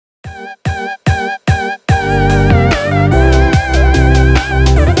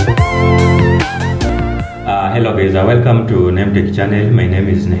Hello guys, welcome to NameTech channel. My name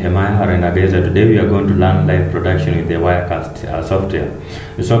is Nehemiah and guys, today we are going to learn live production with the Wirecast software.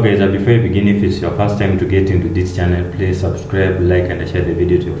 So guys, before you begin, if it's your first time to get into this channel, please subscribe, like and share the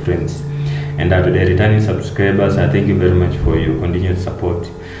video to your friends. And to the returning subscribers, I thank you very much for your continued support.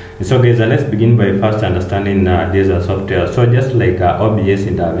 So guys, let's begin by first understanding this software. So just like OBS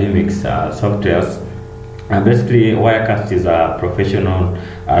and vMix softwares, basically Wirecast is a professional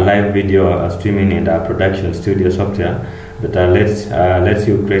live video streaming and production studio software that lets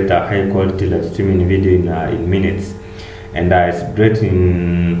you create a high quality live streaming video in minutes, and it's great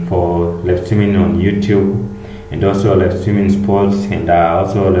for live streaming on YouTube, and also live streaming sports, and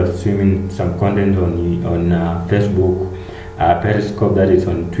also live streaming some content on Facebook, Periscope, that is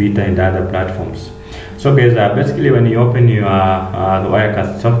on Twitter and other platforms. So guys, basically when you open your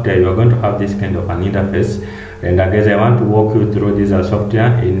Wirecast software, you are going to have this kind of an interface, and guys, I want to walk you through this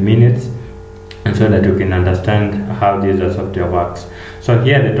software in minutes, and so that you can understand how this software works. So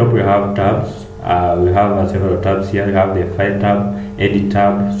here at the top we have tabs. We have several tabs here. We have the file tab, edit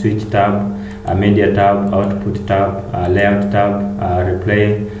tab, switch tab, media tab, output tab, layout tab,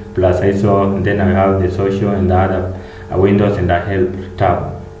 replay plus ISO, and then I have the social and the other Windows and the help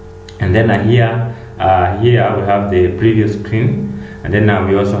tab. And then here we have the preview screen, and then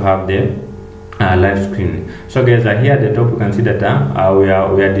we also have the live screen. So guys, here at the top you can see that we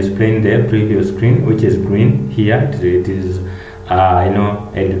are displaying the preview screen, which is green here. It is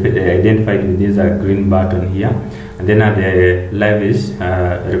identified with this green button here, and then the live is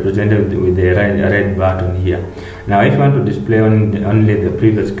represented with the red button here. Now if you want to display only the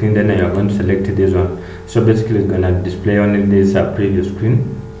previous screen, then you are going to select this one. So basically it's going to display only this previous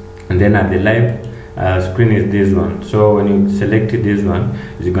screen, and then the live screen is this one. So when you select this one,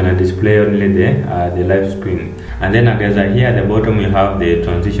 it's going to display only the live screen. And then guys, here at the bottom we have the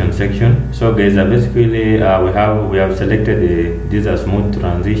transition section. So guys, basically we have selected this smooth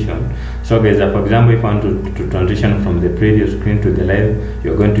transition. So guys, for example, if you want to transition from the previous screen to the live,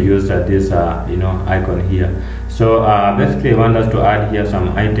 you're going to use this icon here. So basically I want us to add here some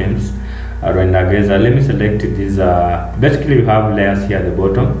items. And guys, let me select this. Basically we have layers here at the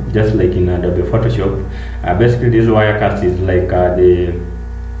bottom, just like in Adobe Photoshop. Basically this Wirecast is like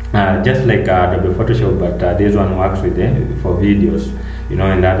just like Adobe Photoshop, but this one works with for videos,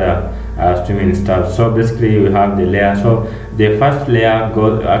 and other streaming stuff. So basically we have the layer. So the first layer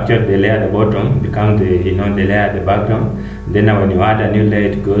goes, actually the layer at the bottom becomes the the layer at the background. Then when you add a new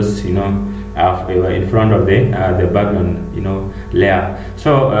layer, it goes in front of the background layer.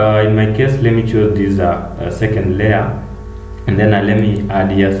 So in my case, let me choose this second layer, and then let me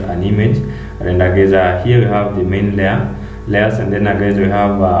add here an image. And guys, here we have the main layers, and then guys, we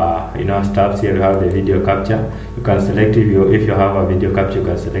have steps. Here we have the video capture. You can select if you have a video capture, you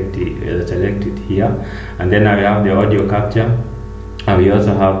can select it here. And then we have the audio capture. We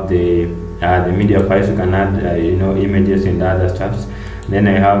also have the media files. You can add images and other stuffs. Then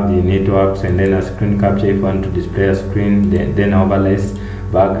I have the networks, and then a screen capture if you want to display a screen, then overlays,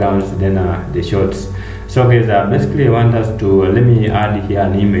 backgrounds, then the shots. So guys, basically I want us to, let me add here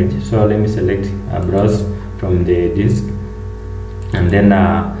an image. So let me select browse from the disk, and then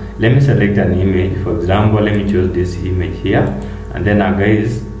let me select an image. For example, let me choose this image here, and then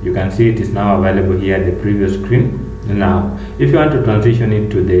guys, you can see it is now available here at the previous screen. Now if you want to transition it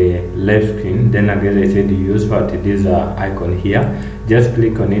to the live screen, then again I said you use this icon here. Just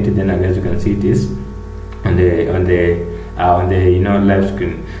click on it, then again you can see it is on the live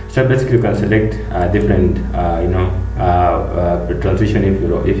screen. So basically you can select different transition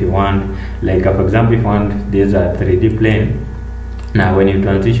if you want. Like for example, if you want this 3D plane. Now when you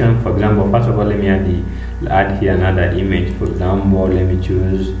transition, for example, first of all let me add here another image. For example, let me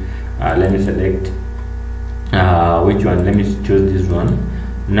choose let me select which one. Let me choose this one.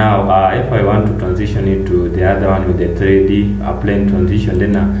 Now if I want to transition it to the other one with the 3D plane transition,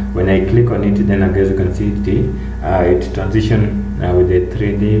 then when I click on it, then I guess you can see it transition with the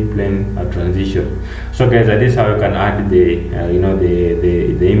 3D plane transition. So guys, this is how you can add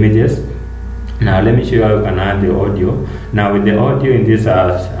the images. Now let me show you how you can add the audio. Now with the audio in this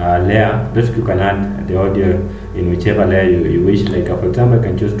layer, basically you can add the audio in whichever layer you wish. Like for example, I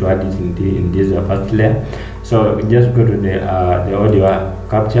can choose to add it in this first layer. So just go to the audio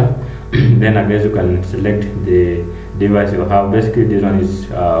capture. Then I guess you can select the device you have. Basically this one is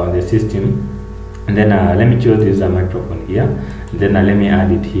on the system, and then let me choose this microphone here, and then let me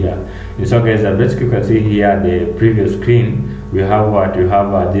add it here. And so guys, basically you can see here the previous screen. We have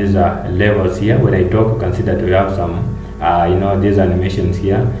these levels here. When I talk, you can see that we have some these animations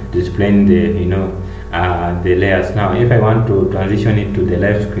here displaying the the layers. Now if I want to transition it to the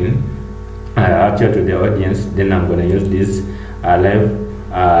live screen, actually to the audience, then I'm gonna use this live.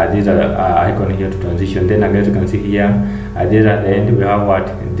 These are icon here to transition. Then guys, you can see here, these are the end. We have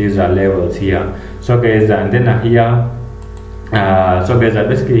what? These are levels here. So guys, and then here. So guys,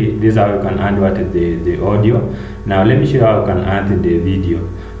 basically this is how you can add what the audio. Now let me show you how you can add the video.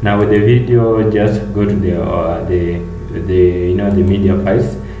 Now with the video, just go to the media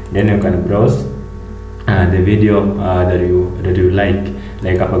files. Then you can browse the video that you like.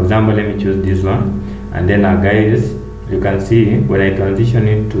 Like for example, let me choose this one, and then guys, you can see when I transition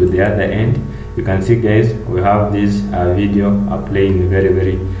it to the other end, you can see guys, we have this video playing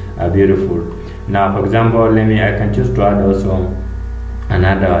very beautiful. Now for example, I can choose to add also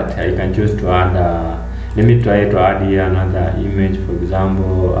another. I can choose to add let me try to add here another image, for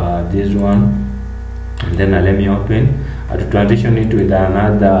example this one, and then let me open to transition it with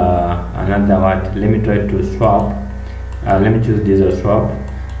another what. Let me try to swap. Let me choose this as swap.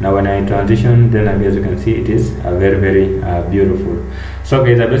 Now when I transition, then as you can see, it is very beautiful. So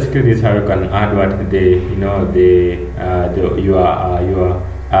guys, basically this is how you can add what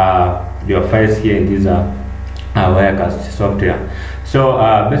your files here in this Wirecast software. So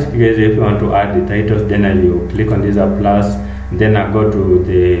basically guys, if you want to add the titles, then you click on this plus, then go to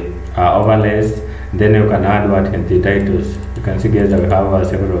the overlays, then you can add what the titles. You can see guys that we have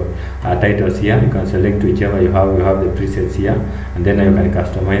several titles here. You can select whichever you have. You have the presets here, and then you can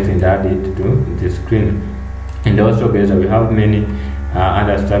customize and add it to the screen. And also guys, we have many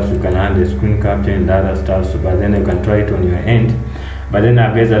other stuff. You can add the screen capture and other stuff, but then you can try it on your end. But then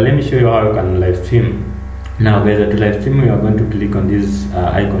guys, let me show you how you can live stream. Now guys, to live stream, you are going to click on this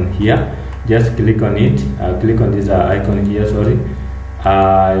icon here. Just click on it. Click on this icon here. Sorry,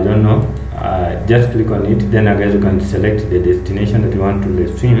 I don't know. Just click on it. Then guys, you can select the destination that you want to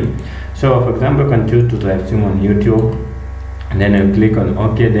live stream. So for example, you can choose to live stream on YouTube, and then you click on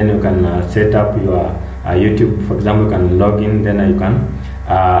OK. Then you can set up your YouTube. For example, you can log in. Then you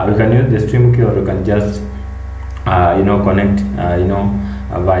can use the stream key, or you can just connect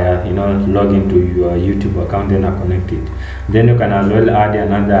via log into your YouTube account, then connect it. Then you can as well add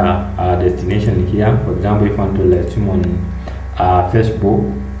another destination here. For example, if you want to live stream on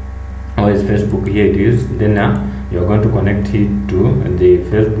Facebook, or is Facebook, here it is. Then you're going to connect it to the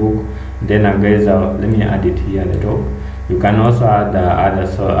Facebook. Then guys, let me add it here at the top. You can also add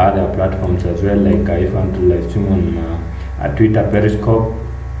other platforms as well, like if you want to live stream on Twitter, Periscope,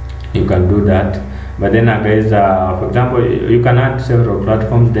 you can do that. But then guys, for example, you can add several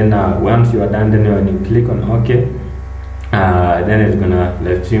platforms. Then once you are done, then when you click on OK, then it's gonna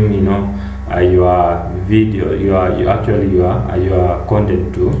live stream your video, your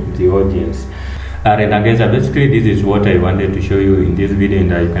content to the audience. Alright guys, basically this is what I wanted to show you in this video,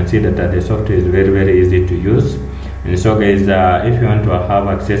 and you can see that the software is very easy to use. And so guys, if you want to have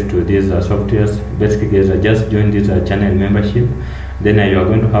access to these softwares, basically guys, just join this channel membership. Then you are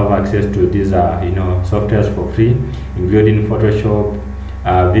going to have access to these softwares for free, including Photoshop,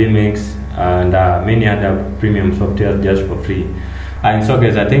 VMix, and many other premium softwares just for free. And so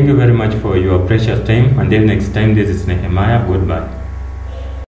guys, I thank you very much for your precious time. Until next time, this is Nehemiah. Goodbye.